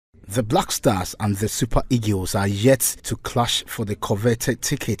The Black Stars and the Super Eagles are yet to clash for the coveted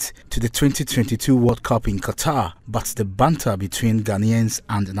ticket to the 2022 World Cup in Qatar, but the banter between Ghanaians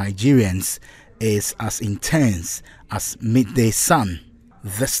and Nigerians is as intense as midday sun.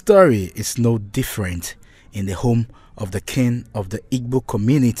 The story is no different in the home of the king of the Igbo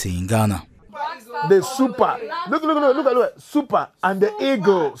community in Ghana. The Super, look, Super and the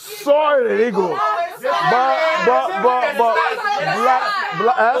Eagle, sorry the Eagle,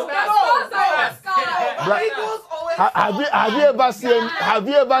 Have you ever seen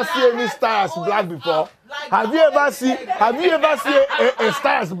any star as black before? Have you ever seen a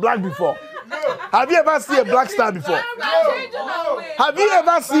star as black before? Have you ever seen a black star before? Have you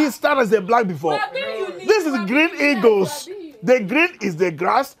ever seen star as a black before? This is green eagles. The green is the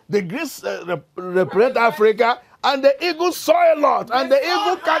grass. The green represent Africa, and the eagle sow a lot, and the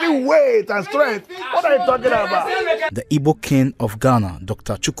eagle carry weight and strength. What are you talking about? The Igbo king of Ghana,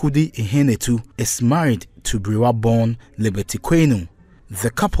 Dr. Chukwudi Ihenetu, is married to Briwa-born Liberty Kwenu. The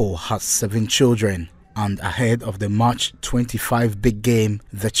couple has 7 children, and ahead of the March 25 big game,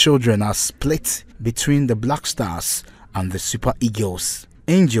 the children are split between the Black Stars and the Super Eagles.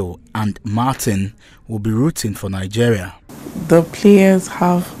 Angel and Martin will be rooting for Nigeria. The players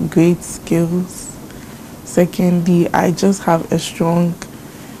have great skills. Secondly, I just have a strong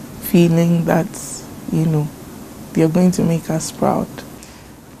feeling that, they're going to make us proud.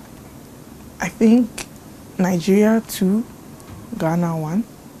 I think Nigeria 2, Ghana 1.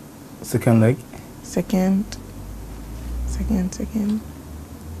 Second leg? Second.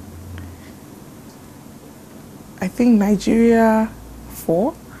 I think Nigeria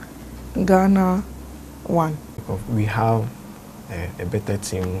 4, Ghana 1. We have a better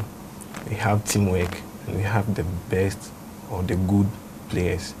team, we have teamwork, and we have the best or the good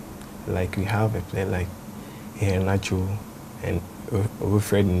players. Like we have a player like Nacho and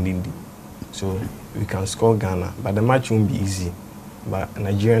Wilfred Ndidi. So we can score Ghana, but the match won't be easy. But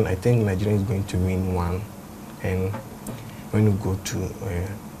I think Nigeria is going to win 1. And when we go to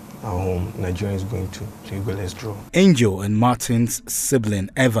our home, Nigeria is going to play goalless draw. Angel and Martin's sibling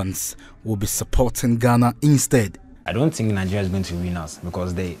Evans will be supporting Ghana instead. I don't think Nigeria is going to win us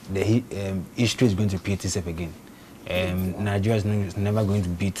because the history is going to repeat itself again. Nigeria is never going to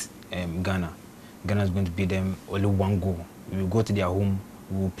beat Ghana. Ghana is going to beat them only 1 goal. We will go to their home,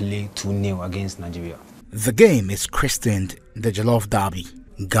 we will play 2-0 against Nigeria. The game is christened the Jollof Derby.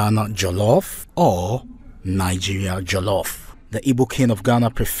 Ghana Jollof or Nigeria Jollof. The Igbo king of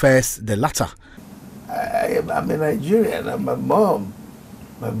Ghana prefers the latter. I'm a Nigerian, and my mom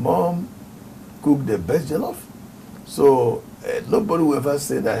cooked the best jollof. So nobody will ever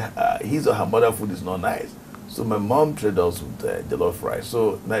say that his or her mother food is not nice. So my mom treated us with jollof rice.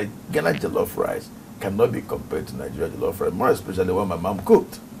 So Ghana jollof rice cannot be compared to Nigeria jollof rice, more especially when my mom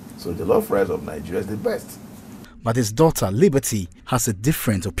cooked. So jollof rice of Nigeria is the best. But his daughter Liberty has a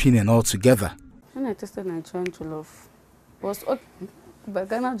different opinion altogether. When I tasted Nigerian jollof, it was okay, but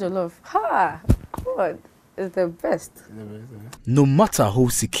Ghana jollof, God, is the best. No matter who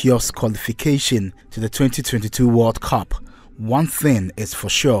secures qualification to the 2022 World Cup, one thing is for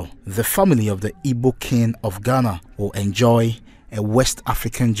sure: the family of the Igbo king of Ghana will enjoy a West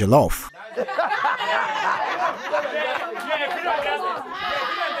African jollof.